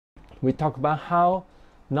we talk about how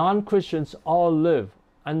non-Christians all live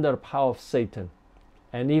under the power of Satan.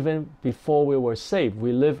 And even before we were saved,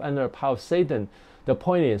 we live under the power of Satan. The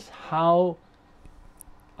point is, how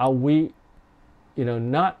are we,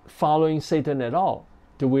 not following Satan at all?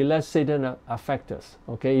 Do we let Satan affect us?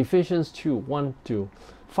 Okay, Ephesians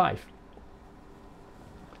 2:1-5.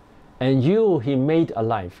 And you he made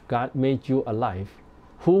alive. God made you alive,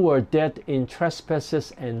 who were dead in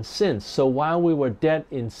trespasses and sins. So while we were dead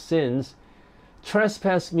in sins,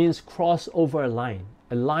 trespass means cross over a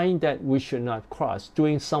line that we should not cross,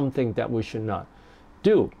 doing something that we should not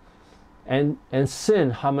do. And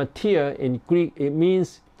sin, hamartia in Greek, it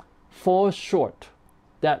means fall short.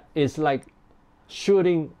 That is like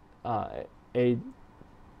shooting a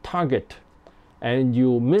target and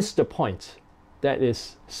you miss the point. That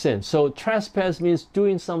is sin. So trespass means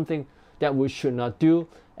doing something that we should not do,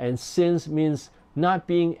 and sins means not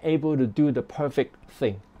being able to do the perfect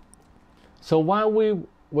thing. So while we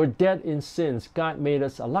were dead in sins, God made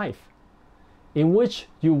us alive, in which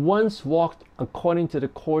you once walked according to the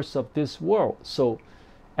course of this world. So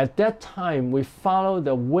at that time, we followed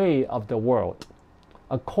the way of the world,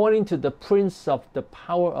 according to the prince of the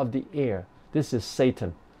power of the air. This is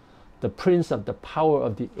Satan, the prince of the power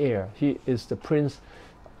of the air. He is the prince,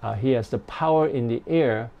 he has the power in the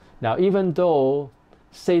air. Now, even though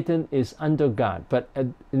Satan is under God, but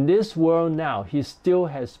in this world now, he still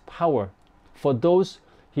has power. For those,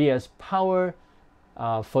 he has power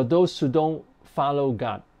for those who don't follow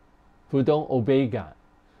God, who don't obey God.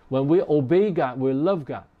 When we obey God, we love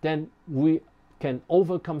God, then we can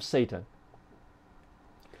overcome Satan.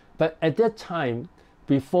 But at that time,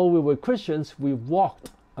 before we were Christians, we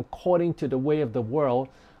walked according to the way of the world,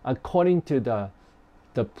 according to the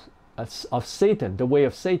of Satan, the way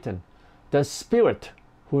of Satan, the spirit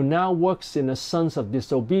who now works in the sons of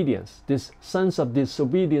disobedience. These sons of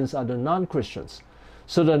disobedience are the non-Christians.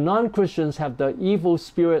 So the non-Christians have the evil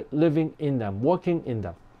spirit living in them, working in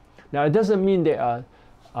them. Now, it doesn't mean they are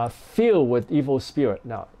filled with evil spirit.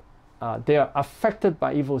 Now, they are affected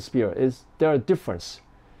by evil spirit. There are difference.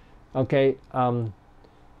 Okay,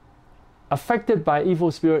 affected by evil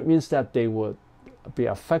spirit means that they will be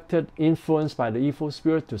affected, influenced by the evil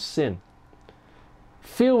spirit to sin.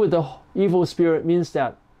 Filled with the evil spirit means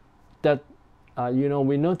that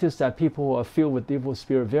we notice that people who are filled with evil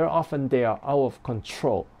spirit, very often they are out of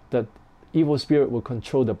control. The evil spirit will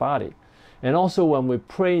control the body. And also when we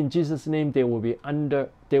pray in Jesus' name, they will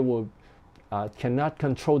cannot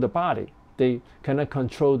control the body. They cannot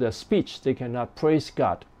control their speech. They cannot praise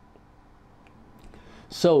God.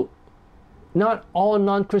 So not all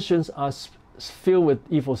non-Christians are filled with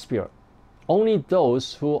evil spirit. Only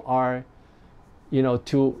those who are,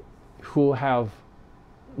 who have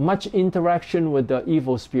much interaction with the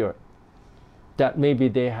evil spirit, that maybe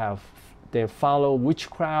they follow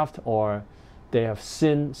witchcraft or they have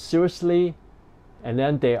sinned seriously, and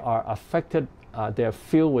then they are affected, they are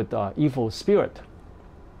filled with the evil spirit.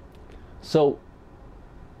 So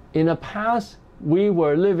in the past, we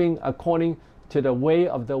were living according to the way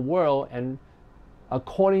of the world and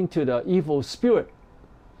according to the evil spirit,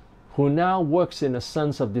 who now works in the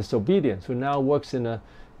sons of disobedience, who now works in the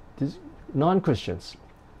non-Christians,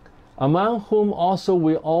 among whom also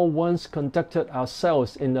we all once conducted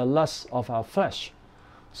ourselves in the lusts of our flesh.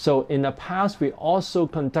 So in the past, we also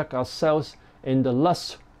conduct ourselves in the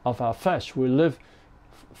lust of our flesh. We live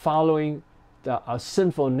following our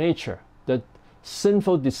sinful nature, the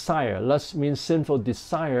sinful desire. Lust means sinful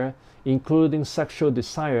desire, including sexual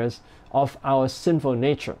desires of our sinful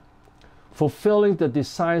nature, fulfilling the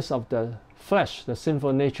desires of the flesh, the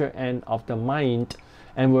sinful nature, and of the mind,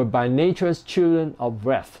 and were by nature's children of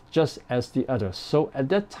wrath, just as the others. So at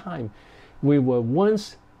that time, we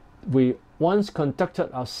once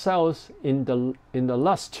conducted ourselves in the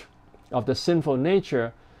lust of the sinful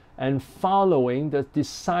nature, and following the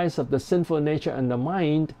desires of the sinful nature and the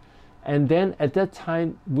mind, and then at that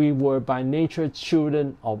time we were by nature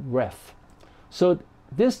children of wrath. So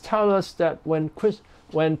this tells us that when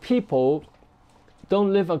people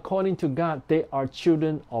don't live according to God, they are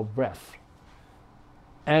children of wrath.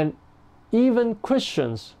 And even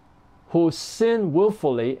Christians who sin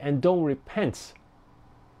willfully and don't repent,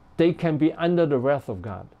 they can be under the wrath of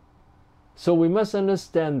God. So we must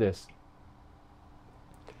understand this,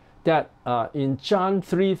 that in John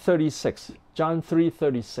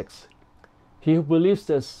 3:36, he who believes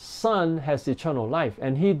the Son has eternal life,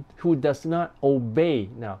 and he who does not obey.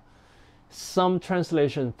 Now, some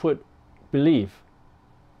translation put believe.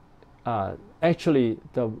 Actually,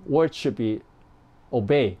 the word should be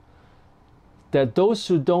obey. That those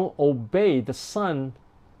who don't obey the Son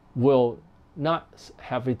will not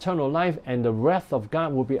have eternal life, and the wrath of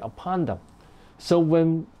God will be upon them. So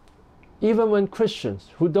even when Christians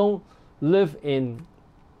who don't live in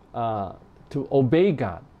to obey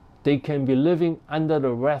God, they can be living under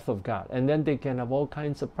the wrath of God, and then they can have all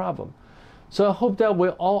kinds of problems. So I hope that we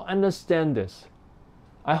all understand this.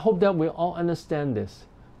 I hope that we all understand this.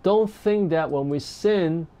 Don't think that when we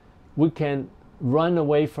sin, we can run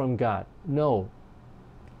away from God. No.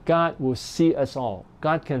 God will see us all.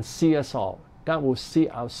 God can see us all. God will see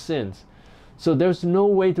our sins. So there's no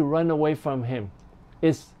way to run away from Him.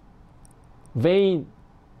 It's vain,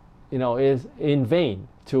 is in vain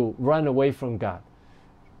to run away from God.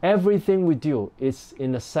 Everything we do is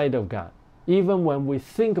in the sight of God. Even when we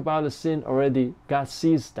think about the sin already, God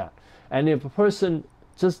sees that. And if a person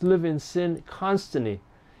just lives in sin constantly,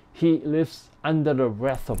 he lives under the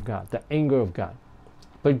wrath of God, the anger of God.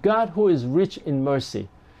 But God, who is rich in mercy,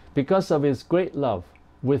 because of His great love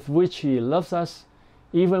with which He loves us,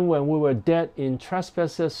 even when we were dead in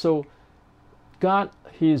trespasses, so God,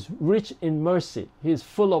 He is rich in mercy. He is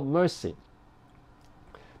full of mercy.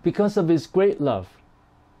 Because of His great love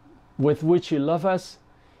with which He loves us,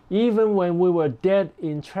 even when we were dead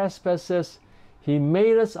in trespasses, He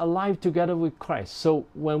made us alive together with Christ. So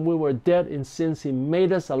when we were dead in sins, He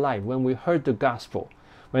made us alive when we heard the gospel.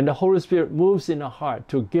 When the Holy Spirit moves in our heart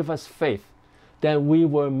to give us faith, then we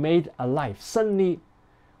were made alive. Suddenly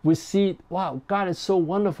we see, wow, God is so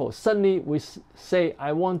wonderful. Suddenly we say,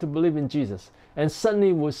 I want to believe in Jesus. And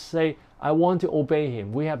suddenly we say, I want to obey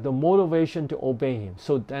Him. We have the motivation to obey Him.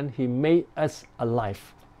 So then He made us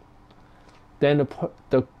alive. Then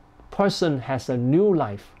the person has a new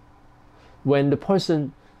life. When the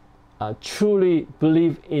person truly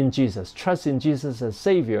believes in Jesus, trusts in Jesus as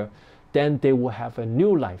Savior, then they will have a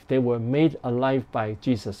new life. They were made alive by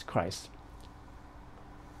Jesus Christ.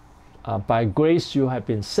 By grace you have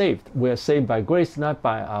been saved. We are saved by grace, not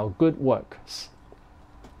by our good works.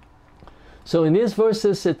 So in these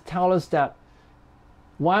verses it tells us that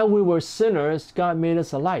while we were sinners, God made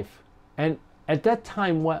us alive. And at that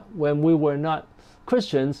time when we were not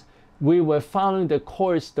Christians, we were following the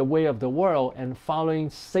course, the way of the world, and following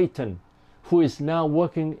Satan, who is now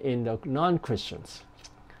working in the non-Christians.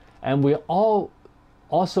 And we all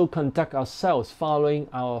also conduct ourselves following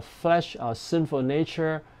our flesh, our sinful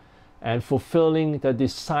nature, and fulfilling the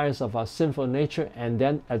desires of our sinful nature. And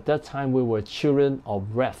then at that time we were children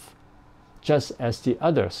of wrath, just as the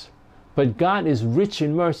others. But God is rich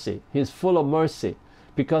in mercy. He is full of mercy.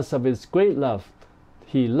 Because of His great love,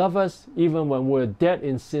 He loved us even when we were dead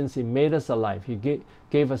in sins. He made us alive. He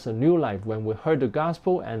gave us a new life when we heard the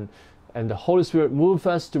gospel, and the Holy Spirit moved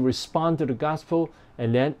us to respond to the gospel,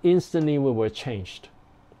 and then instantly we were changed.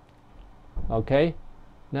 Okay?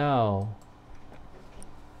 Now,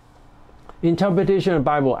 interpretation of the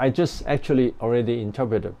Bible, I just actually already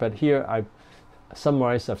interpreted, but here I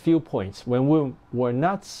summarize a few points. When we were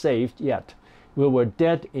not saved yet, we were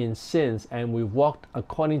dead in sins, and we walked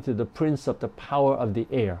according to the prince of the power of the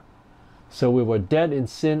air. So we were dead in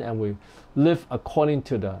sin, and we lived according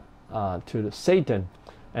to the Satan,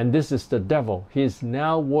 and this is the devil. He is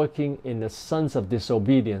now working in the sons of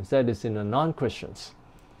disobedience, that is in the non-Christians.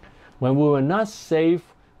 When we were not saved,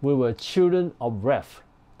 we were children of wrath,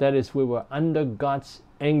 that is, we were under God's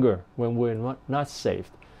anger when we were not saved.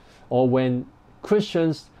 Or when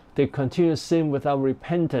Christians, they continue to sin without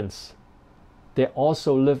repentance, they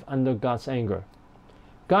also live under God's anger.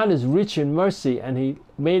 God is rich in mercy, and He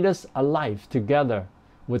made us alive together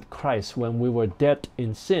with Christ when we were dead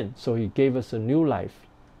in sin. So He gave us a new life.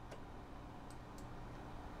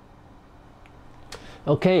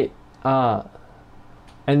 Okay, and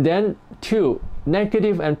then 2,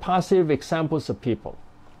 negative and positive examples of people.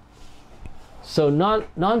 So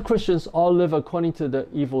non-Christians all live according to the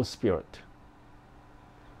evil spirit.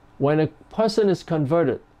 When a person is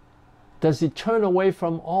converted, does he turn away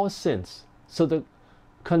from all sins? So the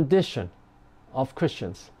condition of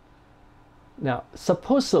Christians. Now,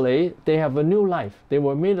 supposedly, they have a new life. They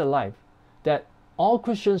were made alive. That all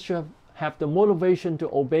Christians should have the motivation to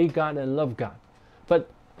obey God and love God.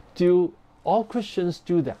 But do all Christians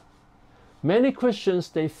do that? Many Christians,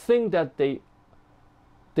 they think that they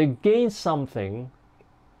gain something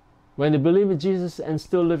when they believe in Jesus and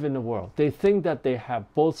still live in the world. They think that they have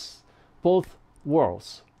both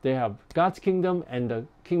worlds. They have God's kingdom and the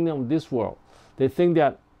kingdom of this world. They think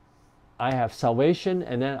that I have salvation,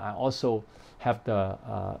 and then I also have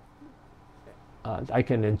I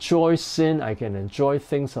can enjoy sin, I can enjoy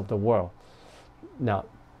things of the world. Now,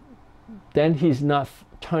 then he's not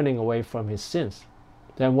turning away from his sins.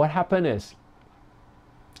 Then what happened is,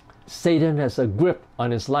 Satan has a grip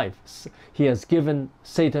on his life. He has given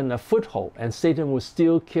Satan a foothold, and Satan will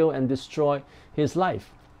steal, kill, and destroy his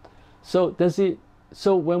life. So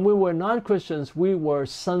when we were non-Christians, we were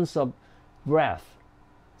sons of wrath,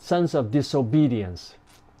 sons of disobedience.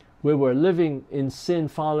 We were living in sin,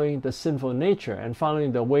 following the sinful nature and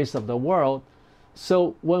following the ways of the world.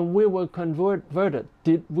 So when we were converted,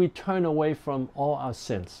 did we turn away from all our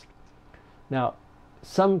sins? Now,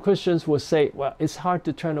 some Christians will say, well, it's hard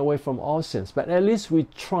to turn away from all sins, but at least we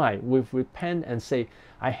try. We repent and say,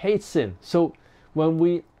 I hate sin. So when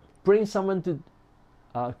we bring someone to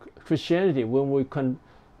Christianity, when we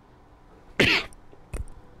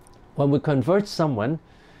convert someone,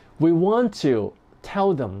 we want to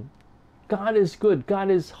tell them God is good, God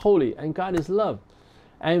is holy, and God is love.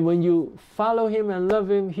 And when you follow him and love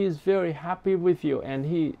him, he's very happy with you, and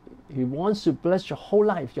he wants to bless your whole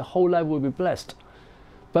life. Your whole life will be blessed.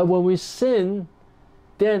 But when we sin,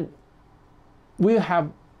 then we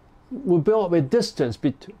build up a distance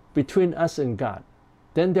between us and God.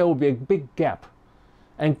 Then there will be a big gap.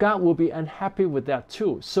 And God will be unhappy with that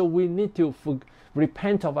too. So we need to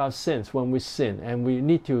repent of our sins when we sin. And we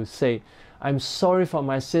need to say, I'm sorry for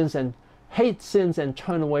my sins, and hate sins and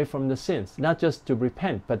turn away from the sins. Not just to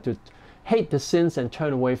repent, but to hate the sins and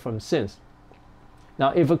turn away from sins.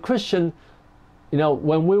 Now, if a Christian,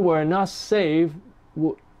 when we were not saved,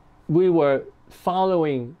 we were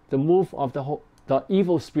following the move of the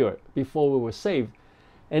evil spirit before we were saved.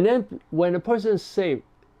 And then when a person is saved,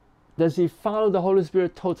 does he follow the Holy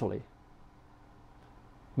Spirit totally?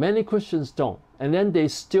 Many Christians don't. And then they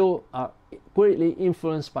still are greatly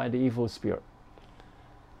influenced by the evil spirit.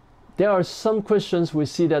 There are some Christians we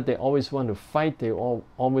see that they always want to fight, they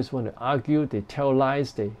always want to argue, they tell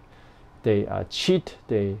lies, they cheat,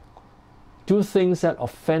 they do things that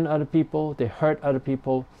offend other people, they hurt other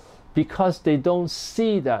people, because they don't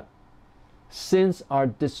see that sins are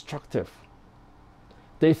destructive.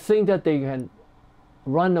 They think that they can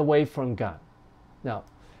run away from God. Now,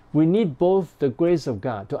 we need both the grace of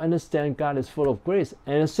God to understand God is full of grace,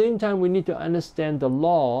 and at the same time we need to understand the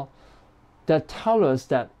law that tells us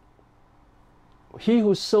that he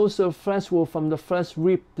who sows the flesh will from the flesh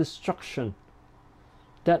reap destruction.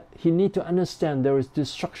 That he need to understand there is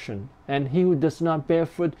destruction, and he who does not bear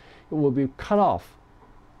fruit will be cut off.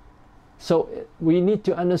 So we need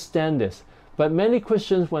to understand this. But many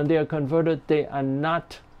Christians, when they are converted, they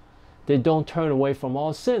don't turn away from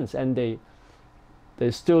all sins, and they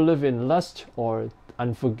still live in lust or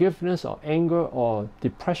unforgiveness or anger or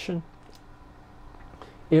depression.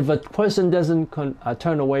 If a person doesn't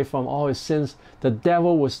turn away from all his sins, the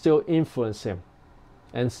devil will still influence him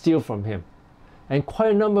and steal from him. And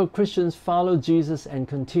quite a number of Christians follow Jesus and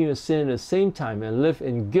continue to sin at the same time and live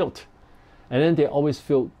in guilt. And then they always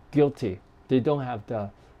feel guilty. They don't have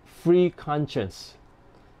the free conscience.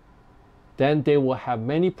 Then they will have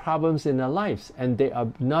many problems in their lives, and they are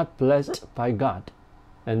not blessed by God.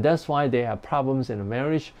 And that's why they have problems in a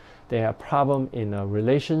marriage, they have problem in a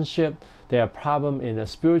relationship, they have problem in a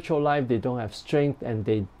spiritual life, they don't have strength, and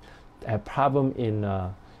they have problem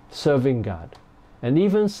in serving God. And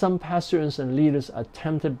even some pastors and leaders are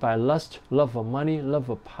tempted by lust, love of money, love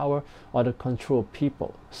of power, or to control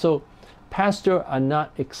people. So pastors are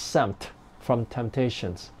not exempt from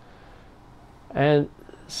temptations. And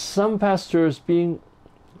some pastors being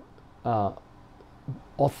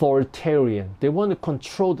authoritarian, they want to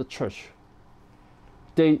control the church.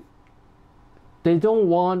 They don't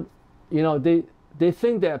want, they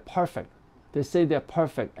think they're perfect. They say they're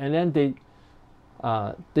perfect, and then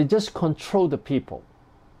they just control the people.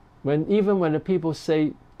 Even when the people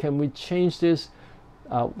say, can we change this?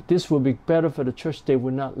 This will be better for the church, they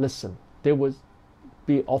will not listen. They would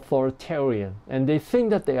be authoritarian, and they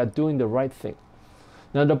think that they are doing the right thing.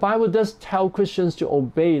 Now, the Bible does tell Christians to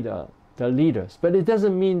obey the leaders, but it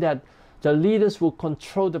doesn't mean that the leaders will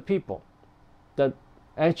control the people. That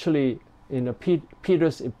actually, in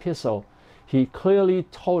Peter's epistle, he clearly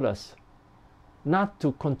told us not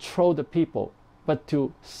to control the people, but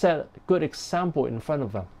to set a good example in front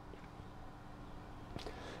of them.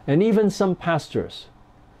 And even some pastors.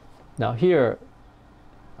 Now here,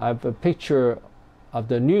 I have a picture of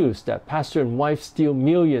the news that pastor and wife steal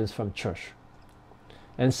millions from church.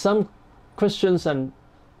 And some Christians and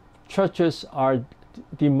churches are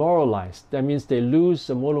demoralized. That means they lose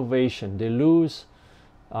the motivation. They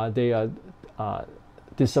are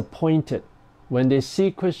disappointed when they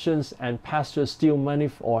see Christians and pastors steal money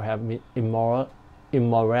or have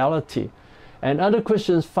immorality. And other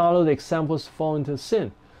Christians follow the examples, fall into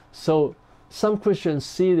sin. So some Christians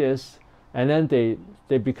see this, and then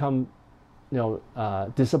they become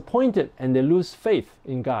disappointed and they lose faith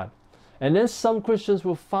in God. And then some Christians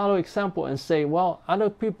will follow example and say, well, other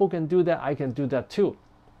people can do that, I can do that too.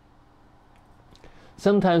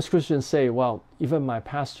 Sometimes Christians say, well, even my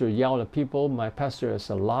pastor yelled at people, my pastor has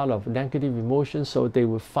a lot of negative emotions, so they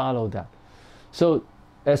will follow that. So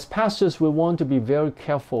as pastors, we want to be very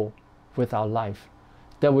careful with our life,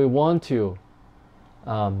 that we want to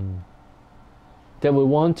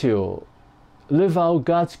live out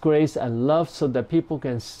God's grace and love so that people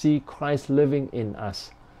can see Christ living in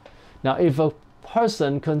us. Now, if a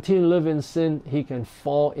person continue to live in sin, he can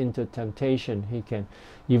fall into temptation.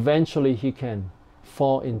 Eventually he can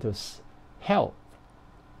fall into hell.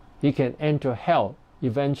 He can enter hell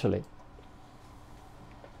eventually.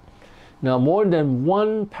 Now, more than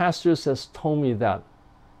one pastor has told me that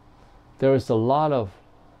there is a lot of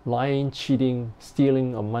lying, cheating,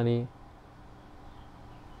 stealing of money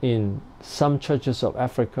in some churches of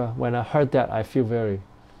Africa. When I heard that, I feel very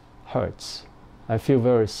hurt. I feel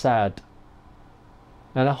very sad.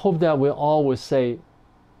 And I hope that we all will say,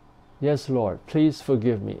 yes, Lord, please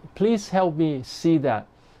forgive me. Please help me see that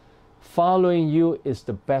following you is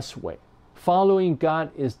the best way. Following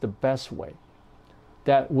God is the best way.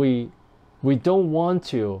 That we don't want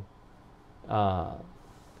to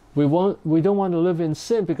we don't want to live in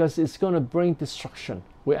sin because it's going to bring destruction.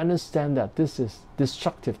 We understand that this is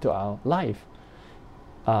destructive to our life.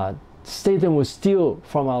 Satan will steal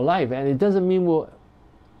from our life, and it doesn't mean we'll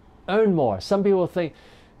earn more. Some people think,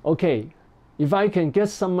 okay, if I can get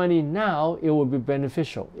some money now, it will be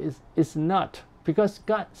beneficial. It's not, because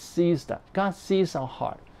God sees that. God sees our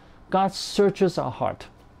heart. God searches our heart.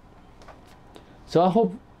 So I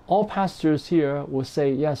hope all pastors here will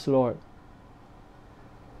say, yes, Lord.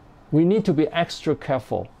 We need to be extra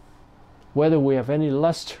careful whether we have any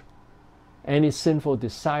lust, any sinful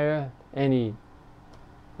desire, any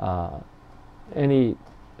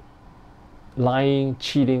lying,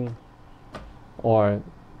 cheating, or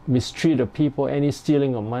mistreat of people, any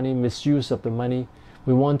stealing of money, misuse of the money.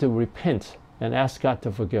 We want to repent and ask God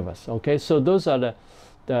to forgive us. Okay, so those are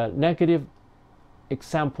the negative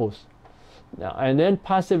examples. Now, and then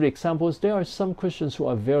positive examples, there are some Christians who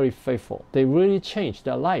are very faithful. They really change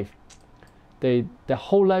their life. Their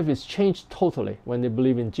whole life is changed totally when they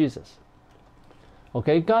believe in Jesus.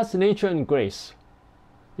 Okay, God's nature and grace.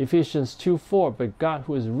 Ephesians 2:4, but God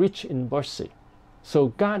who is rich in mercy. So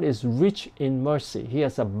God is rich in mercy. He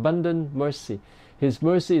has abundant mercy. His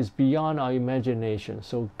mercy is beyond our imagination.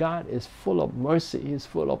 So God is full of mercy. He's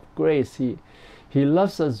full of grace. He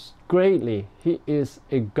loves us greatly. He is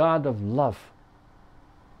a God of love.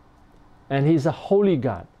 And He's a holy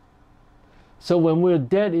God. So when we're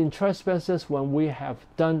dead in trespasses, when we have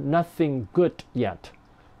done nothing good yet,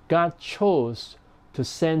 God chose to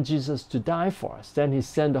send Jesus to die for us. Then He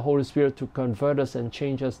sent the Holy Spirit to convert us and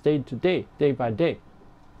change us day to day, day by day.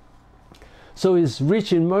 So He's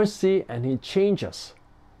rich in mercy and He changed us.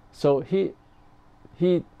 So He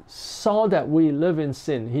saw that we live in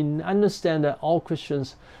sin. He understands that all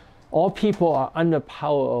Christians, all people are under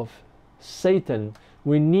power of Satan.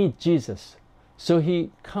 We need Jesus. So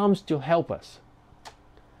He comes to help us.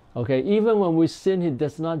 Okay, even when we sin, He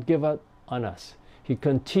does not give up on us. He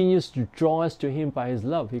continues to draw us to Him by His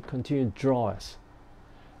love. He continues to draw us.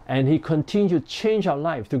 And He continues to change our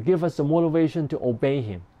life, to give us the motivation to obey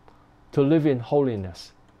Him, to live in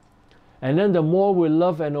holiness. And then the more we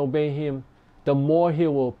love and obey Him, the more He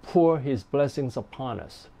will pour His blessings upon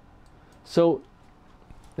us. So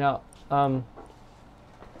now,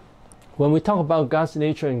 when we talk about God's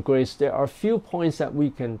nature and grace, there are a few points that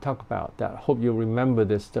we can talk about that I hope you remember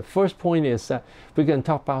this. The first point is that we can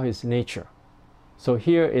talk about His nature. So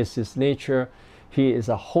here is His nature. He is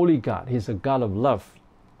a holy God. He's a God of love.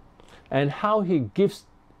 And how He gives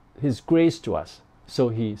His grace to us. So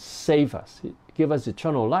He saves us. He gives us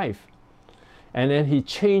eternal life. And then He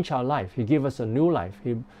changed our life. He gave us a new life.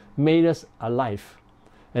 He made us alive.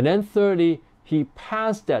 And then thirdly, He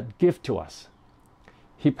passed that gift to us.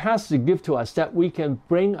 He passed the gift to us that we can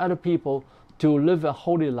bring other people to live a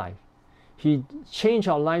holy life. He changed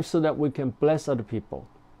our life so that we can bless other people.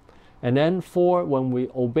 And then four, when we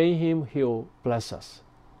obey Him, He'll bless us.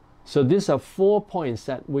 So these are 4 points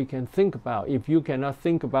that we can think about. If you cannot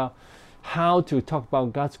think about how to talk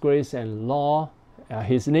about God's grace and law,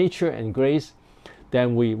 His nature and grace,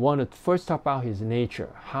 then we want to first talk about His nature.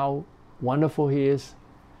 How wonderful He is.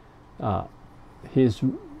 He's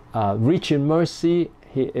rich in mercy.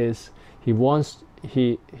 He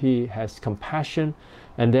has compassion.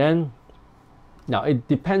 And then, now it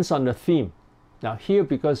depends on the theme. Now here,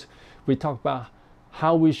 because we talk about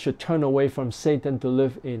how we should turn away from Satan to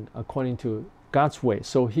live in according to God's way.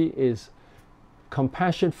 So He is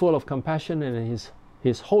compassion, full of compassion, and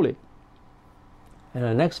he's holy. And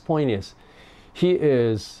the next point is, he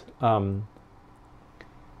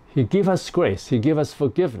gives us grace, he gives us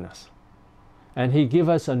forgiveness, and he gives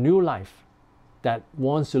us a new life that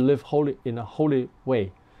wants to live holy in a holy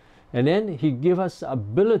way. And then he gives us the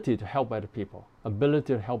ability to help other people,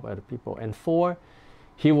 And 4,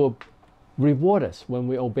 he will reward us when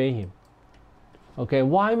we obey him. Okay,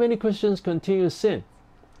 why many Christians continue to sin?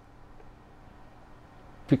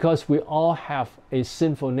 Because we all have a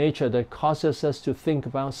sinful nature that causes us to think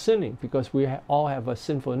about sinning, because we all have a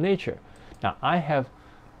sinful nature. Now, I have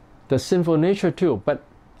the sinful nature too, but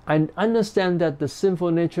I understand that the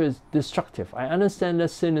sinful nature is destructive. I understand that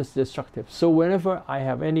sin is destructive. So whenever I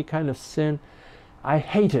have any kind of sin, I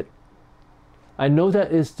hate it. I know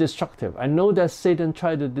that it's destructive. I know that Satan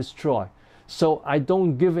tried to destroy. So I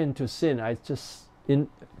don't give in to sin. In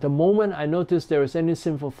the moment I notice there is any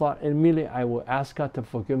sinful thought, immediately I will ask God to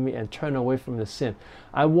forgive me and turn away from the sin.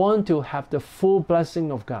 I want to have the full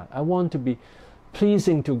blessing of God. I want to be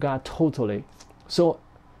pleasing to God totally. So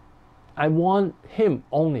I want him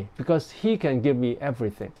only, because he can give me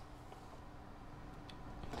everything.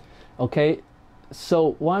 Okay,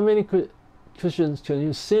 so why many Christians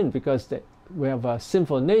can sin? Because we have a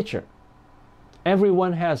sinful nature.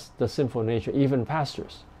 Everyone has the sinful nature, even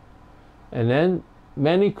pastors. And then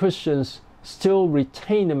many Christians still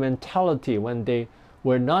retain the mentality when they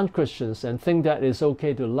were non-Christians and think that it's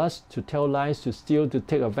okay to lust, to tell lies, to steal, to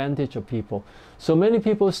take advantage of people. So many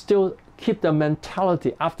people still keep the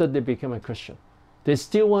mentality after they become a Christian. They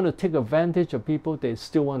still want to take advantage of people. They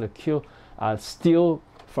still want to kill, steal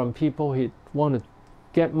from people. They want to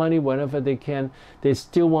get money whenever they can. They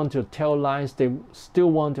still want to tell lies. They still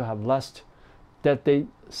want to have lust. That they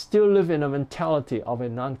still live in a mentality of a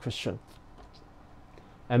non-Christian.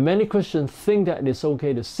 And many Christians think that it's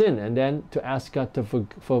okay to sin and then to ask God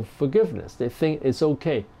for forgiveness. They think it's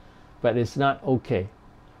okay, but it's not okay.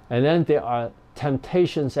 And then there are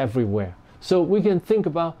temptations everywhere. So we can think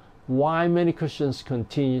about why many Christians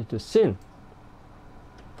continue to sin.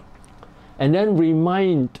 And then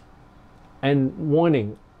remind and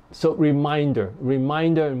warning. So reminder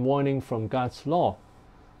and warning from God's law.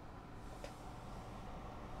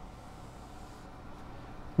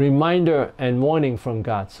 Reminder and warning from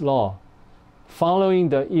God's law. Following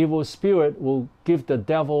the evil spirit will give the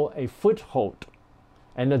devil a foothold,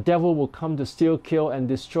 and the devil will come to steal, kill, and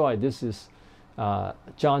destroy. This is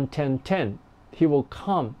John 10:10. He will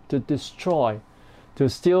come to destroy, to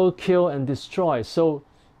steal, kill, and destroy. So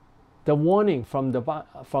the warning from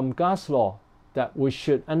God's law, that we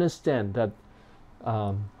should understand that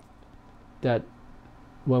that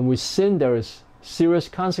when we sin there is serious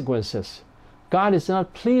consequences. God is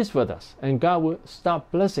not pleased with us, and God will stop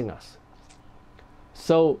blessing us.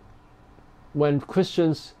 So when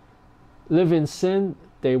Christians live in sin,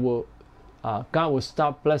 God will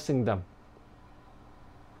stop blessing them.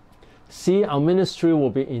 See, our ministry will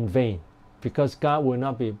be in vain, because God will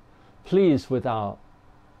not be pleased with our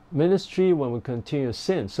ministry when we continue to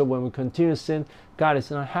sin. So when we continue to sin, God is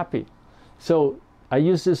not happy. So I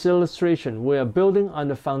use this illustration. We are building on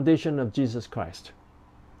the foundation of Jesus Christ.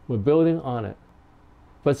 We're building on it.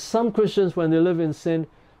 But some Christians, when they live in sin,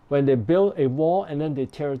 when they build a wall and then they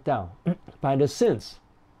tear it down by the sins,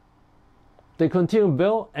 they continue to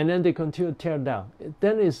build and then they continue to tear down.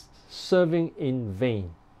 Then it's serving in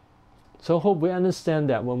vain. So I hope we understand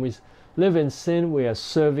that when we live in sin, we are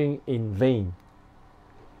serving in vain.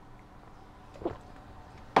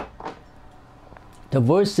 The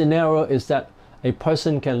worst scenario is that a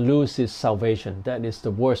person can lose his salvation. That is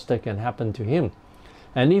the worst that can happen to him.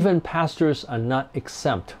 And even pastors are not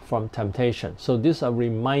exempt from temptation. So this is a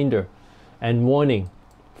reminder and warning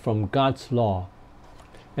from God's law.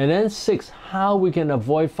 And then 6, how we can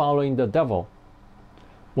avoid following the devil.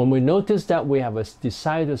 When we notice that we have a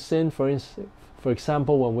desire to sin, for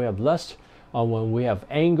example, when we have lust, or when we have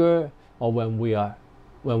anger, or when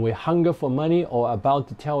we hunger for money, or about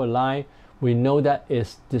to tell a lie, we know that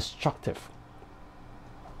it's destructive.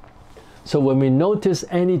 So when we notice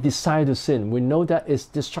any desire to sin, we know that it's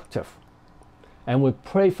destructive. And we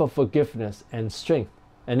pray for forgiveness and strength.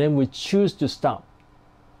 And then we choose to stop.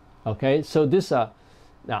 Okay, so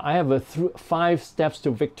now I have 5 steps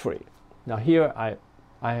to victory. Now here I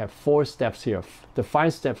have 4 steps here. The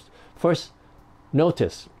 5 steps. First,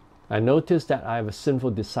 notice. I notice that I have a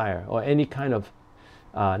sinful desire or any kind of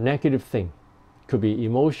negative thing. Could be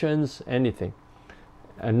emotions, anything.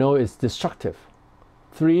 I know it's destructive.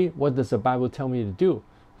 3, what does the Bible tell me to do?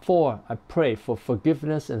 4, I pray for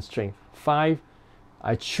forgiveness and strength. 5,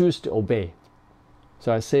 I choose to obey.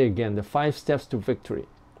 So I say again, the 5 steps to victory.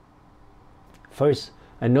 First,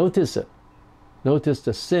 I notice it. Notice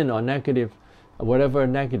the sin or negative, whatever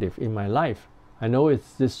negative in my life. I know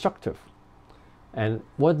it's destructive. And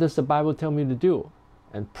what does the Bible tell me to do?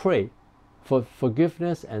 And pray for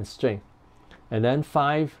forgiveness and strength. And then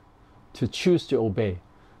 5, to choose to obey.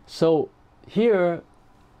 So here,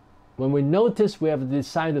 when we notice we have a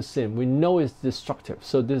desire to sin, we know it's destructive.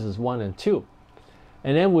 So this is 1 and 2.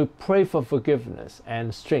 And then we pray for forgiveness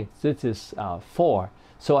and strength. This is 4.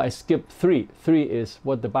 So I skip 3. 3 is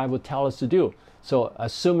what the Bible tells us to do. So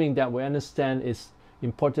assuming that we understand it's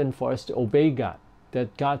important for us to obey God,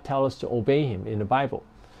 that God tells us to obey Him in the Bible.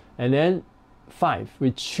 And then 5,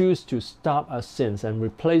 we choose to stop our sins and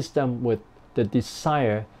replace them with the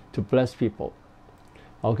desire to bless people.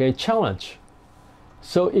 Okay, challenge.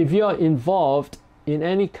 So if you are involved in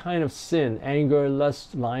any kind of sin, anger,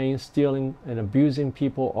 lust, lying, stealing, and abusing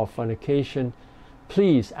people, or fornication,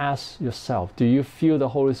 please ask yourself, do you feel the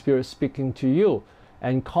Holy Spirit speaking to you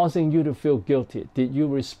and causing you to feel guilty? Did you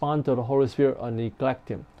respond to the Holy Spirit or neglect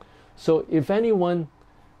Him? So if anyone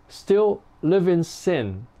still live in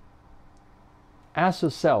sin, ask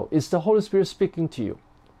yourself, is the Holy Spirit speaking to you?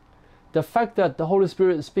 The fact that the Holy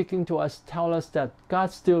Spirit is speaking to us tells us that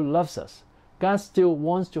God still loves us. God still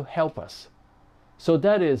wants to help us. So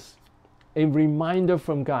that is a reminder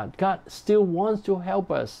from God. God still wants to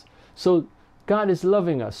help us. So God is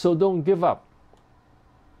loving us. So don't give up.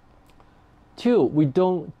 2, we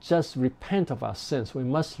don't just repent of our sins. We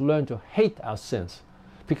must learn to hate our sins.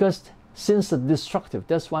 Because sins are destructive.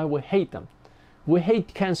 That's why we hate them. We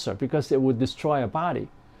hate cancer because it will destroy our body.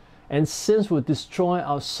 And sins will destroy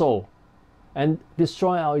our soul and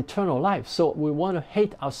destroy our eternal life. So we want to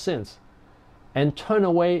hate our sins and turn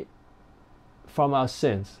away from our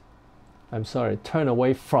sins. Turn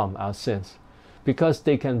away from our sins, because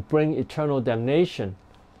they can bring eternal damnation.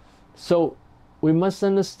 So we must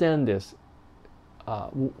understand this.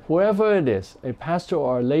 Whoever it is, a pastor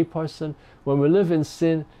or a lay person, when we live in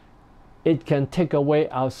sin, it can take away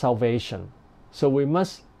our salvation. So we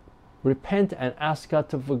must repent and ask God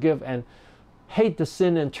to forgive and hate the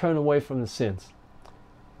sin and turn away from the sins.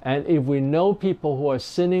 And if we know people who are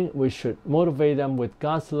sinning, we should motivate them with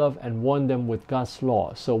God's love and warn them with God's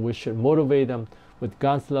law. So we should motivate them with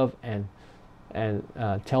God's love and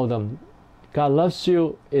tell them, God loves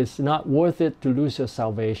you, it's not worth it to lose your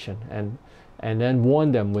salvation. And then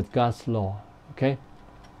warn them with God's law. Okay?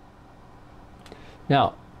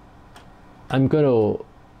 Now, I'm going to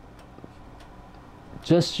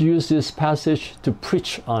just use this passage to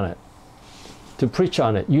preach on it.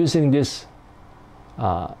 Using this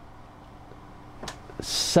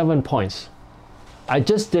 7 points. I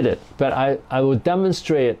just did it, but I will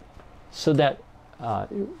demonstrate it so that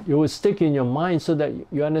it will stick in your mind, so that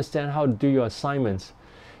you understand how to do your assignments.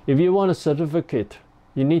 If you want a certificate,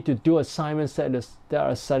 you need to do assignments that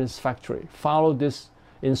are satisfactory. Follow this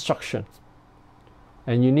instruction.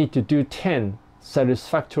 And you need to do 10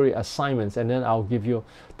 satisfactory assignments, and then I'll give you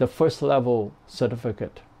the first level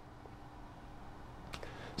certificate.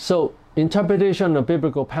 So, interpretation of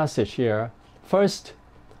biblical passage here. First,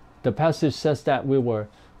 the passage says that when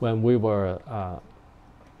we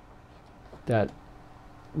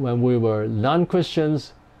were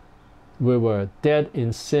non-Christians, we were dead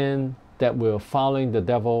in sin, that we were following the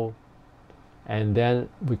devil, and then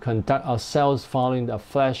we conduct ourselves following the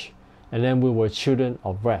flesh, and then we were children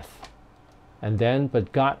of wrath. And then,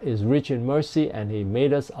 but God is rich in mercy, and He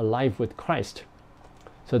made us alive with Christ.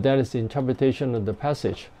 So that is the interpretation of the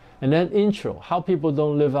passage. And then intro, how people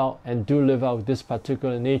don't live out and do live out this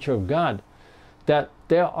particular nature of God. That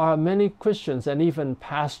there are many Christians and even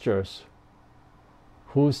pastors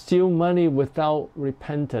who steal money without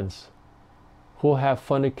repentance, who have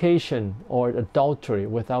fornication or adultery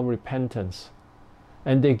without repentance.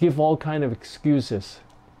 And they give all kinds of excuses.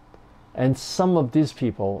 And some of these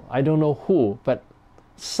people, I don't know who, but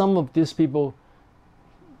some of these people,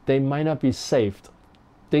 they might not be saved.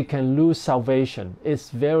 They can lose salvation. It's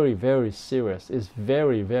very, very serious. It's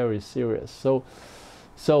very, very serious.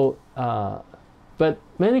 But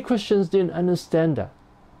many Christians didn't understand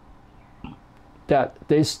that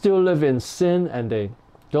they still live in sin and they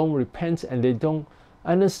don't repent, and they don't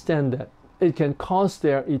understand that it can cost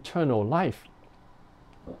their eternal life.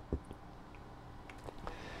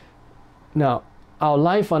 Now, our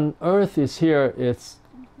life on earth is here, it's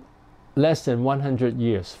less than 100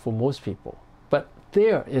 years for most people. But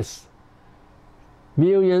there is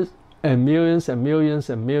millions and millions and millions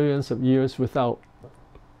and millions of years without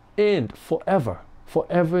end, forever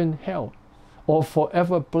in hell, or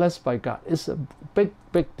forever blessed by God. It's a big,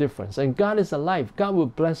 big difference. And God is alive. God will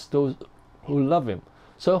bless those who love Him.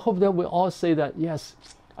 So I hope that we all say that, yes,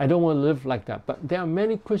 I don't want to live like that. But there are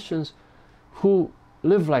many Christians who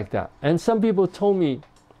live like that. And some people told me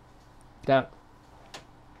that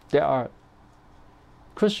there are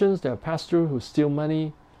Christians, there are pastors who steal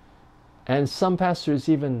money, and some pastors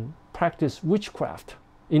even practice witchcraft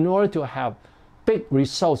in order to have big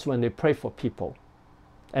results when they pray for people.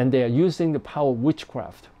 And they are using the power of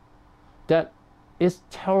witchcraft. That is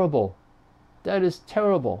terrible. That is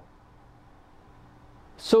terrible.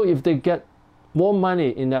 So if they get more money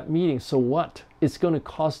in that meeting, so what? It's going to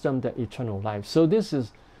cost them the eternal life. So this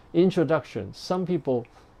is introduction. Some people,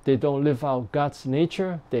 they don't live out God's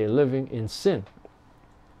nature. They're living in sin.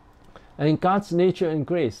 And God's nature and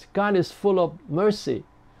grace, God is full of mercy.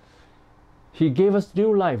 He gave us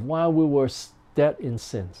new life while we were dead in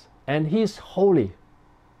sins. And He's holy.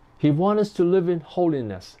 He wants us to live in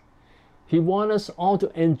holiness. He wants us all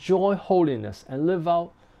to enjoy holiness and live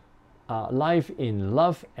out life in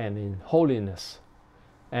love and in holiness.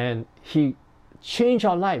 And He changed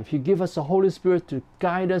our life. He gave us the Holy Spirit to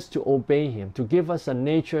guide us to obey Him, to give us a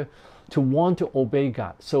nature to want to obey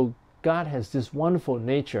God. So God has this wonderful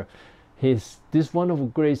nature. This wonderful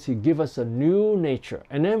grace, He gives us a new nature.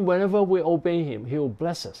 And then whenever we obey Him, He will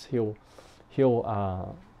bless us. He'll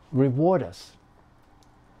reward us.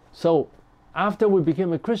 So after we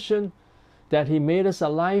became a Christian, that He made us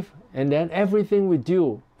alive, and then everything we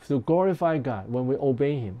do to glorify God, when we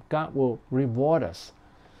obey Him, God will reward us.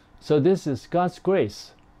 So this is God's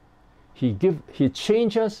grace. He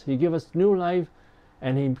changed us, He gave us new life,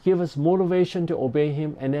 and He give us motivation to obey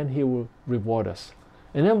Him, and then He will reward us.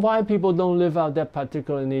 And then why people don't live out that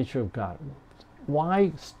particular nature of God?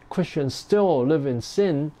 Why Christians still live in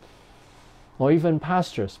sin, or even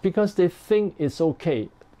pastors? Because they think it's okay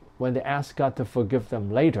when they ask God to forgive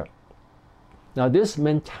them later. Now this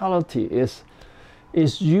mentality is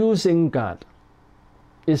using God.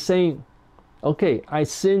 Is saying, okay, I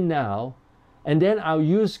sin now, and then I'll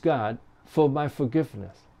use God for my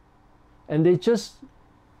forgiveness. And they just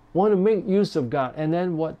want to make use of God. And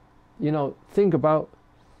then what, think about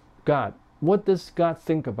God. What does God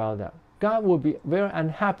think about that? God will be very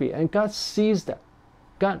unhappy, and God sees that.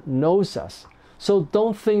 God knows us. So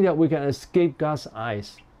don't think that we can escape God's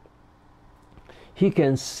eyes. He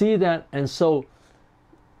can see that, and so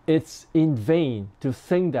it's in vain to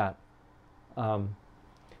think that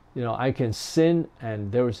I can sin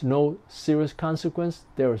and there is no serious consequence.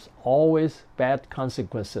 There is always bad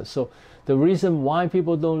consequences. So the reason why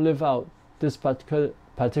people don't live out this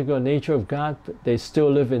particular nature of God, they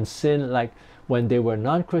still live in sin like when they were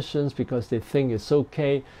non-Christians, because they think it's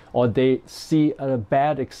okay, or they see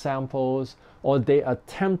bad examples, or they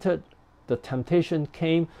attempted, the temptation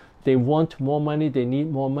came, they want more money, they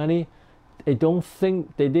need more money. They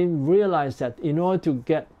didn't realize that in order to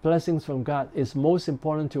get blessings from God, it's most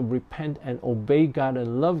important to repent and obey God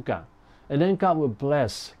and love God. And then God will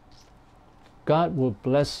bless. God will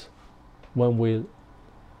bless when we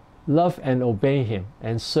love and obey Him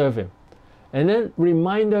and serve Him. And then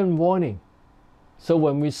reminder and warning. So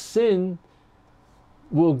when we sin,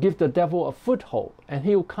 we'll give the devil a foothold, and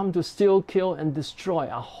he will come to steal, kill, and destroy.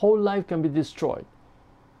 Our whole life can be destroyed.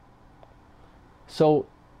 So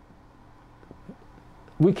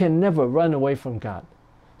we can never run away from God.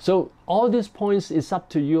 So all these points is up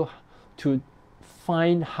to you to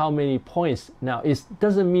find how many points. Now it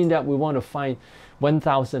doesn't mean that we want to find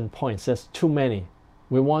 1,000 points. That's too many.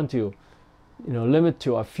 We want to limit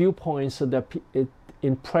to a few points so that it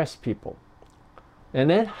impress people. And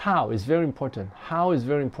then how is very important. How is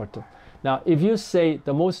very important. Now if you say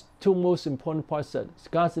the two most important parts are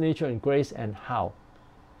God's nature and grace, and how,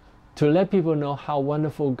 to let people know how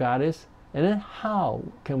wonderful God is, and then how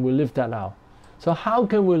can we live that out? So how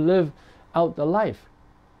can we live out the life?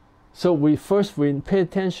 So we pay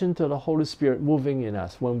attention to the Holy Spirit moving in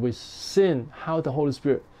us. When we sin, how the Holy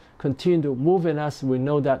Spirit continue to move in us, we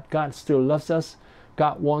know that God still loves us.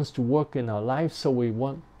 God wants to work in our life, so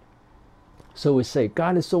we say,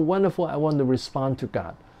 God is so wonderful, I want to respond to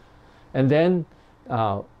God. And then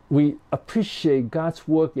we appreciate God's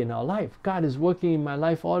work in our life. God is working in my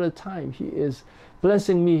life all the time. He is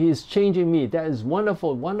blessing me. He is changing me. That is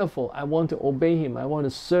wonderful, wonderful. I want to obey Him. I want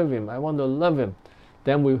to serve Him. I want to love Him.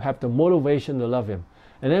 Then we have the motivation to love Him.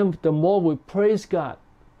 And then the more we praise God,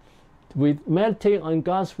 we meditate on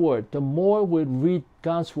God's Word, the more we read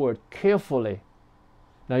God's Word carefully.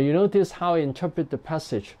 Now you notice how I interpret the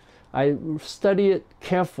passage. I study it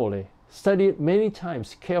carefully. Study it many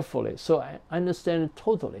times carefully, so I understand it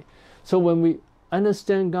totally. So when we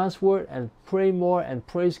understand God's Word and pray more and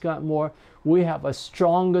praise God more, we have a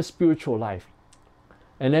stronger spiritual life.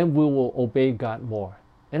 And then we will obey God more.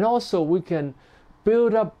 And also we can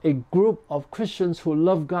build up a group of Christians who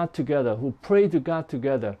love God together, who pray to God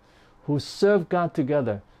together, who serve God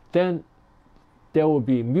together, then there will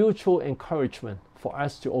be mutual encouragement for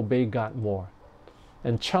us to obey God more.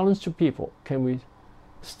 And challenge to people, can we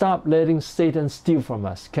stop letting Satan steal from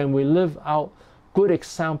us? Can we live out good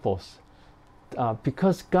examples?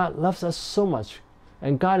 Because God loves us so much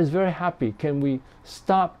and God is very happy. Can we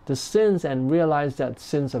stop the sins and realize that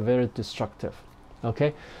sins are very destructive?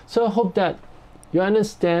 Okay, so I hope that you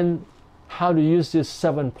understand how to use these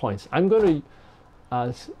 7 points. I'm going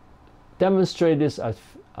to demonstrate this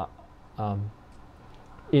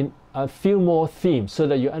in a few more themes so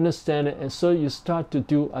that you understand it, and so you start to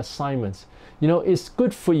do assignments. You know, it's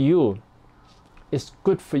good for you. It's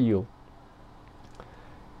good for you.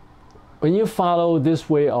 When you follow this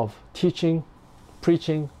way of teaching,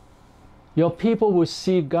 preaching, your people will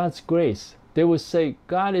see God's grace. They will say,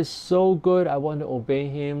 God is so good, I want to obey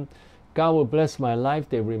Him. God will bless my life.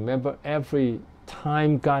 They remember every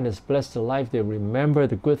time God has blessed their life. They remember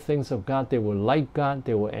the good things of God. They will like God.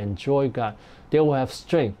 They will enjoy God. They will have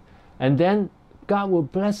strength. And then God will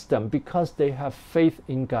bless them because they have faith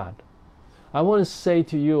in God. I want to say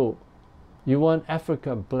to you, you want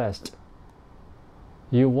Africa blessed.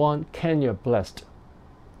 You want Kenya blessed.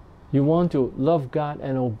 You want to love God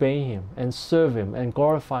and obey Him and serve Him and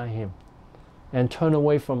glorify Him and turn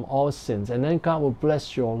away from all sins. And then God will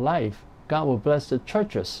bless your life. God will bless the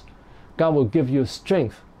churches. God will give you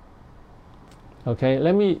strength. Okay,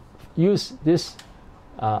 let me use this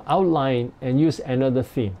outline and use another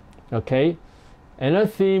theme. Okay, another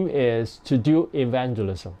theme is to do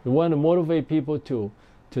evangelism. We want to motivate people to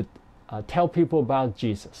tell people about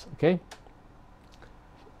Jesus. Okay,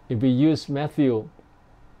 if we use Matthew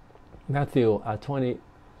 28,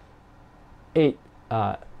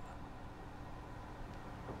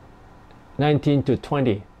 19 to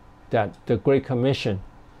 20, that the Great Commission,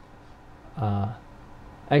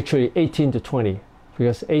 actually 18 to 20,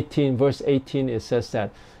 because verse 18, it says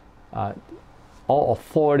that all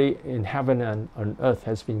authority in heaven and on earth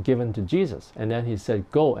has been given to Jesus. And then He said,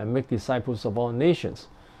 go and make disciples of all nations,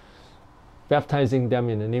 baptizing them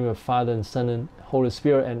in the name of Father and Son and Holy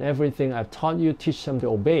Spirit, and everything I've taught you, teach them to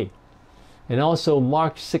obey. And also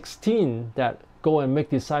Mark 16, that go and make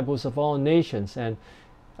disciples of all nations, and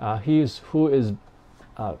he who is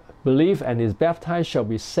believe and is baptized shall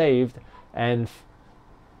be saved, and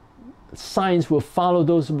signs will follow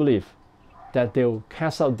those who believe, that they will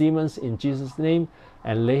cast out demons in Jesus' name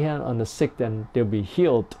and lay hands on the sick, and they'll be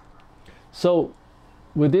healed. So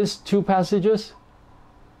with these two passages,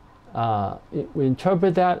 we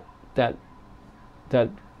interpret that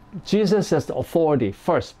Jesus has the authority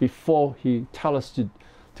first before He tells us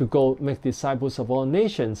to go make disciples of all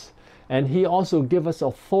nations. And He also gives us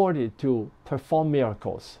authority to perform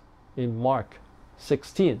miracles in Mark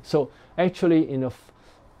 16. So actually in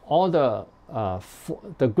all the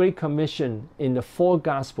Great Commission in the 4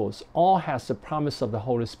 Gospels all has the promise of the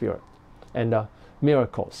Holy Spirit and the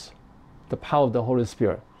miracles, the power of the Holy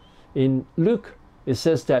Spirit. In Luke, it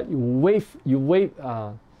says that you wait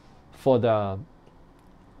for the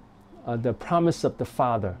promise of the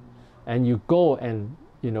Father, and you go and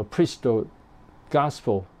preach the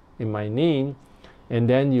gospel in my name, and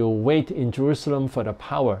then you wait in Jerusalem for the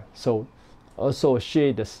power. So also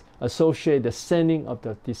associate the sending of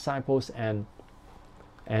the disciples and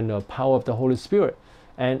the power of the Holy Spirit.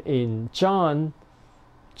 And in John,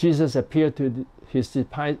 Jesus appeared to His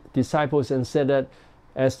disciples and said that,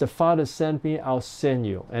 as the Father sent me, I'll send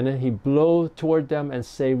you. And then He blew toward them and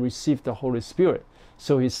say, receive the Holy Spirit.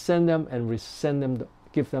 So He sent them and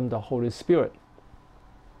give them the Holy Spirit.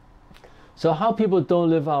 So how people don't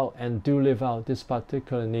live out and do live out this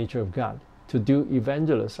particular nature of God, to do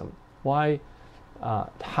evangelism. Why?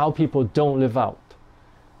 How people don't live out.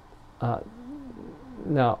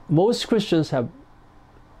 Now, most Christians have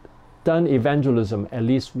done evangelism at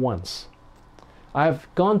least once.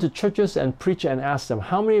 I've gone to churches and preached and asked them,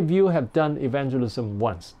 how many of you have done evangelism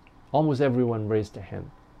once? Almost everyone raised their hand.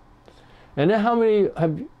 And then how many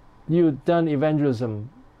have you done evangelism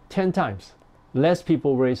 10 times? Less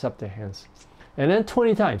people raise up their hands. And then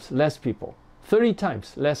 20 times, less people. 30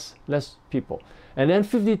 times, less people. And then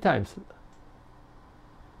 50 times,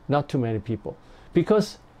 not too many people.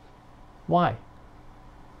 Because, why?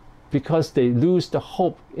 Because they lose the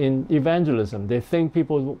hope in evangelism. They think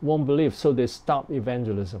people won't believe, so they stop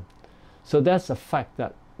evangelism. So that's a fact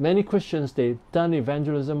that many Christians, they've done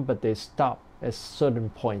evangelism, but they stop at certain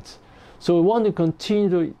points. So we want to continue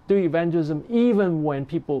to do evangelism even when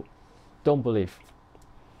people don't believe.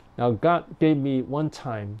 Now, God gave me one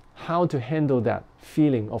time how to handle that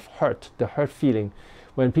feeling of hurt, the hurt feeling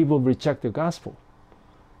when people reject the gospel.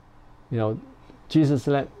 You know, Jesus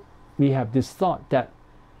let me have this thought that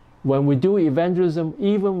when we do evangelism,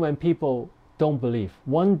 even when people don't believe,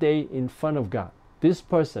 one day in front of God, this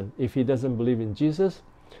person, if he doesn't believe in Jesus,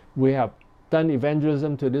 we have done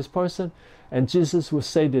evangelism to this person, and Jesus will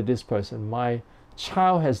say to this person, my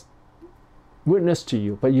child has witnessed to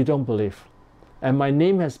you, but you don't believe. And my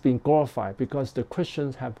name has been glorified because the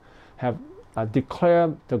Christians have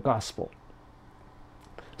declared the gospel.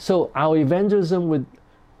 So our evangelism would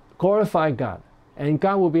glorify God, and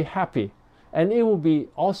God will be happy. And it will be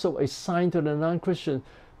also a sign to the non-Christians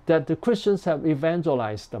that the Christians have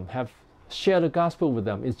evangelized them, have shared the gospel with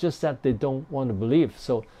them. It's just that they don't want to believe.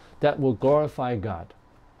 So that will glorify God.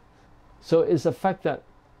 So it's a fact that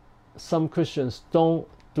some Christians don't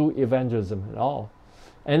do evangelism at all.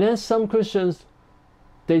 And then some Christians,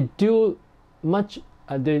 they do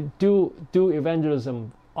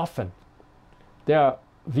evangelism often. There are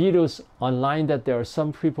videos online that there are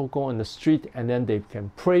some people go on the street and then they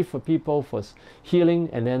can pray for people for healing,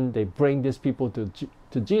 and then they bring these people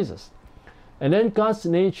to Jesus. And then God's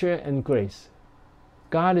nature and grace.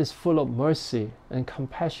 God is full of mercy and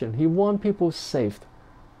compassion. He wants people saved.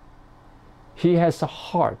 He has a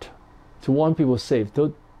heart to want people saved.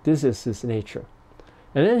 This is his nature.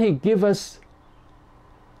 And then he gives us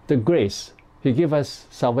the grace. He gives us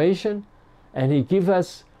salvation, and he gives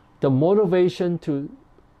us the motivation to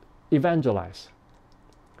evangelize.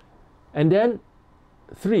 And then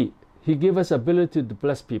 3, he gives us ability to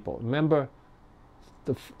bless people. Remember,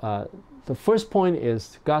 the first point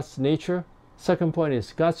is God's nature. Second point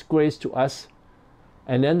is God's grace to us.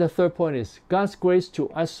 And then the third point is God's grace to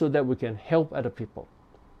us so that we can help other people.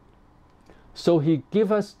 So he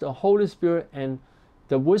gives us the Holy Spirit and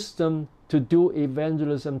the wisdom to do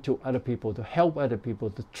evangelism to other people, to help other people,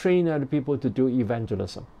 to train other people to do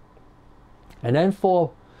evangelism. And then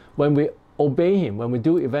 4, when we obey him, when we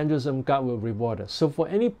do evangelism, God will reward us. So for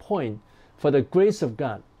any point, for the grace of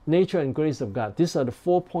God, nature and grace of God, these are the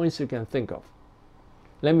 4 points you can think of.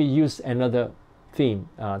 Let me use another theme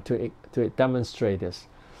to demonstrate this.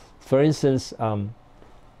 For instance,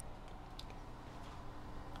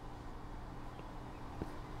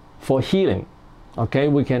 for healing, okay,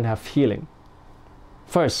 we can have healing.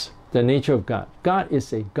 First, the nature of God. God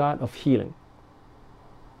is a God of healing.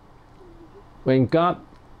 When God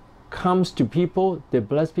comes to people, they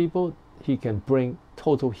bless people, he can bring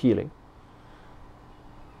total healing.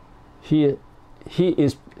 He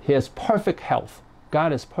has perfect health.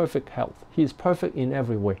 God has perfect health. He is perfect in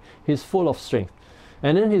every way. He's full of strength.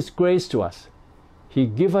 And then his grace to us. He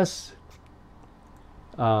gives us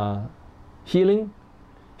healing.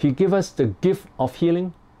 He gives us the gift of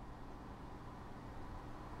healing.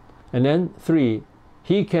 And then 3,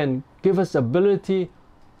 he can give us ability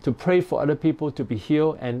to pray for other people to be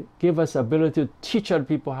healed, and give us ability to teach other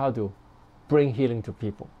people how to bring healing to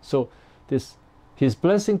people. So this, his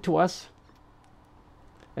blessing to us,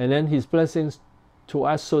 and then his blessings to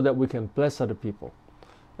us so that we can bless other people.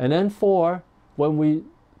 And then 4, when we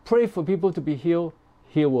pray for people to be healed,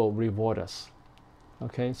 he will reward us.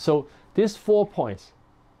 Okay, so these 4 points.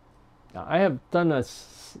 Now, I have done a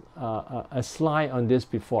slide on this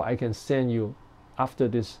before. I can send you after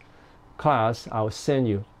this class. I'll send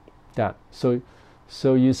you that. So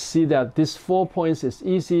you see that these 4 points is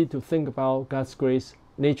easy to think about God's grace,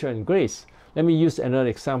 nature, and grace. Let me use another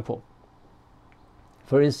example.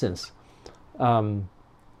 For instance, God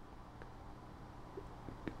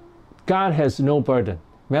has no burden.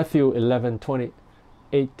 Matthew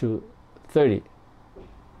 11:28 to 30.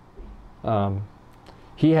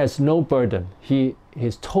 He has no burden. He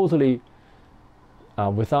is totally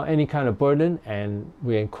without any kind of burden, and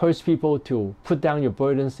we encourage people to put down your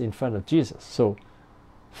burdens in front of Jesus. So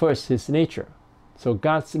first, his nature. So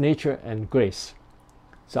God's nature and grace.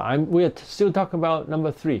 So we are still talking about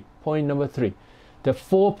point number 3. The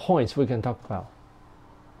 4 points we can talk about.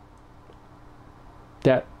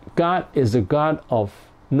 That God is a God of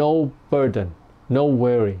no burden, no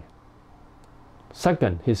worry.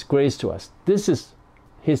 Second, his grace to us. This is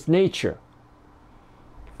his nature.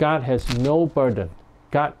 God has no burden.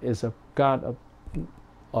 God is a God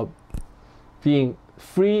of being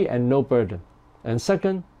free and no burden. And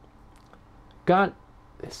second, God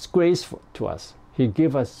is grace to us. He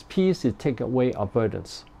gives us peace. He takes away our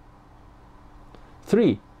burdens.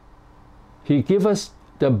 3, he gives us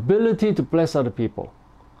the ability to bless other people.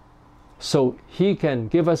 So he can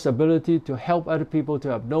give us ability to help other people to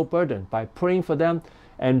have no burden by praying for them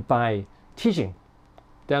and by teaching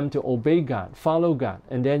them to obey God, follow God,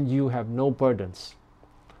 and then you have no burdens.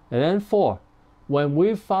 And then 4, when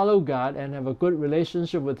we follow God and have a good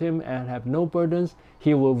relationship with him and have no burdens,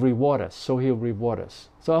 he will reward us. So he'll reward us.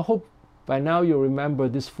 So I hope by now you remember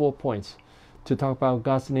these 4 points to talk about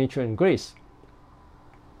God's nature and grace.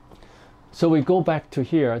 So we go back to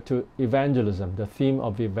here to evangelism, the theme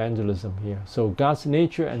of evangelism here. So God's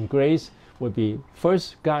nature and grace would be,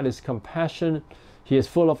 first, God is compassion. He is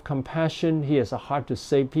full of compassion. He has a heart to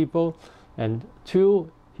save people. And 2,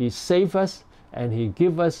 He saves us and He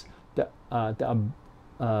gives us the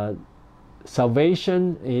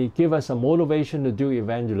salvation. He gives us a motivation to do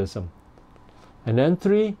evangelism. And then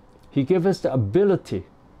 3, He gives us the ability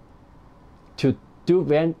to do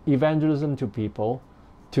evangelism to people,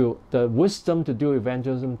 to the wisdom to do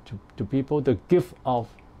evangelism to people, the gift of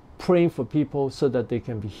praying for people so that they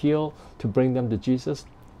can be healed, to bring them to Jesus.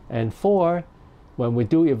 And 4, when we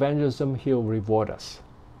do evangelism, He'll reward us.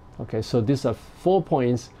 Okay, so these are 4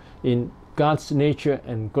 points in God's nature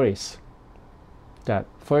and grace. That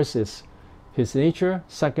first is His nature,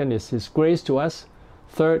 second is His grace to us,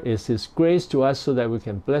 third is His grace to us so that we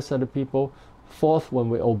can bless other people, fourth, when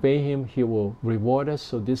we obey Him, He will reward us.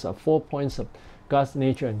 So these are 4 points of God's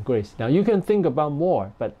nature and grace. Now you can think about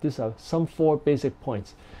more, but these are some 4 basic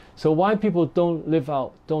points. So why people don't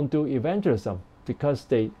do evangelism? Because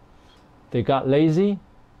they got lazy,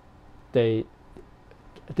 they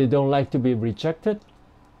don't like to be rejected,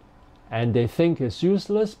 and they think it's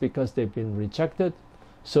useless because they've been rejected.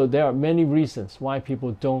 So there are many reasons why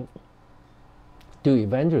people don't do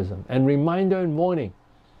evangelism. And reminder and warning.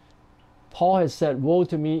 Paul has said, woe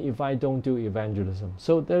to me if I don't do evangelism.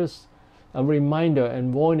 So there's a reminder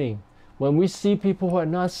and warning. When we see people who are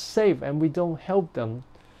not saved and we don't help them,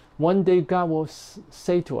 one day God will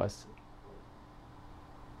say to us,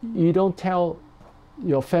 you don't tell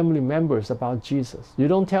your family members about Jesus. You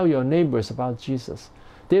don't tell your neighbors about Jesus.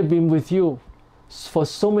 They've been with you for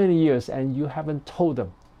so many years and you haven't told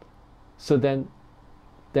them. So then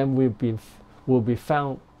we'll be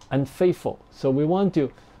found unfaithful. So we want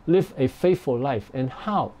to live a faithful life. And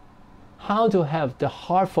how? How to have the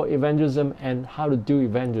heart for evangelism and how to do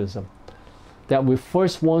evangelism. That we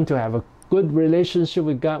first want to have a good relationship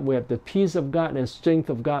with God. We have the peace of God and strength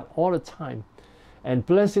of God all the time. And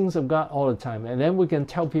blessings of God all the time. And then we can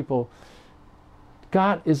tell people,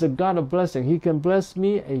 God is a God of blessing. He can bless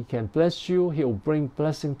me, He can bless you, He'll bring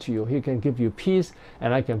blessing to you. He can give you peace,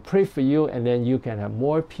 and I can pray for you, and then you can have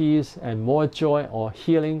more peace and more joy or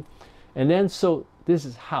healing. And then, so this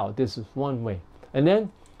is how, this is one way. And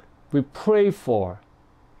then we pray for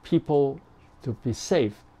people to be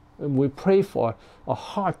saved. And we pray for a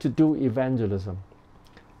heart to do evangelism.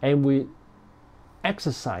 And we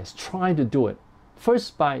exercise, try to do it.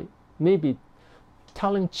 First by maybe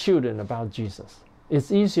telling children about Jesus.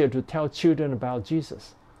 It's easier to tell children about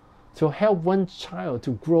Jesus. To help one child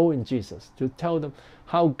to grow in Jesus. To tell them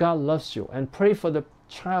how God loves you. And pray for the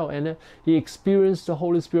child and he experienced the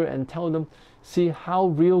Holy Spirit and tell them, see how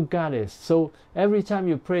real God is. So every time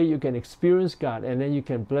you pray, you can experience God and then you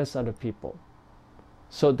can bless other people.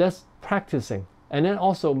 So that's practicing. And then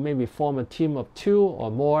also maybe form a team of 2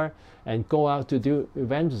 or more and go out to do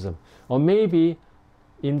evangelism. Or maybe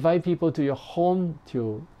invite people to your home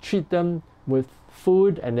to treat them with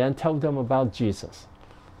food and then tell them about Jesus.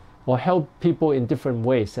 Or help people in different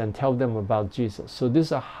ways and tell them about Jesus. So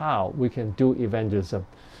these are how we can do evangelism.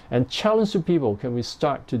 And challenge to people, can we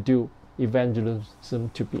start to do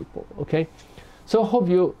evangelism to people, okay? So I hope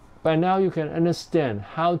you, by now you can understand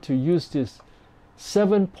how to use this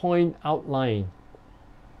 7-point outline.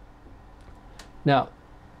 Now,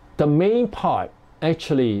 the main part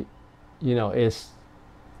actually, is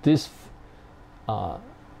this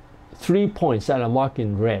 3 points that are marked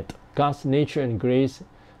in red. God's nature and grace,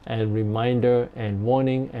 and reminder and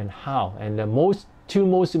warning and how. And the 2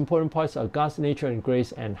 most important parts are God's nature and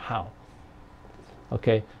grace and how.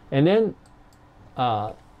 Okay, and then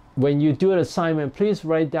when you do an assignment, please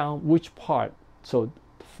write down which part. So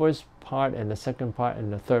the first part and the second part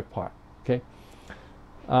and the third part. Okay.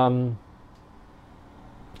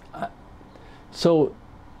 So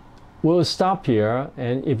we'll stop here,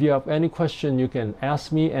 and if you have any question, you can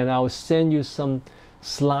ask me, and I'll send you some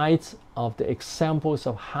slides of the examples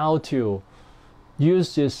of how to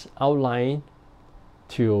use this outline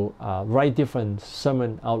to write different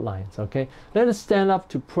sermon outlines. Okay, let us stand up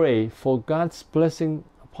to pray for God's blessing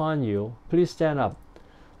upon you. Please stand up.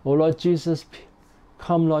 Oh Lord Jesus,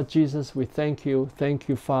 come Lord Jesus, we thank you. Thank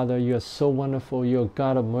you, Father. You are so wonderful. You are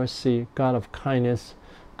God of mercy, God of kindness,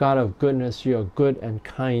 God of goodness. You are good and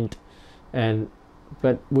kind.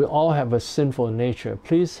 But we all have a sinful nature.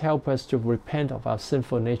 Please help us to repent of our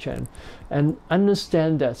sinful nature and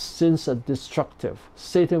understand that sins are destructive.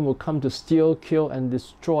 Satan will come to steal, kill, and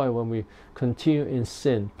destroy when we continue in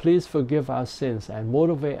sin. Please forgive our sins and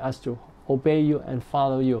motivate us to obey you and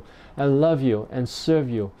follow you and love you and serve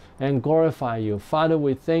you and glorify you. Father,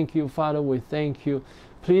 we thank you. Father, we thank you.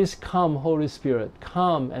 Please come, Holy Spirit,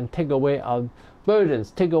 come and take away our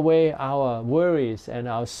burdens, take away our worries and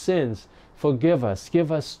our sins. Forgive us,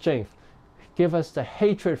 give us strength, give us the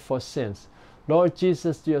hatred for sins. Lord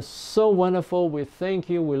Jesus, you're so wonderful. We thank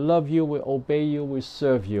you, we love you, we obey you, we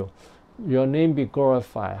serve you. Your name be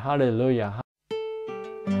glorified. Hallelujah.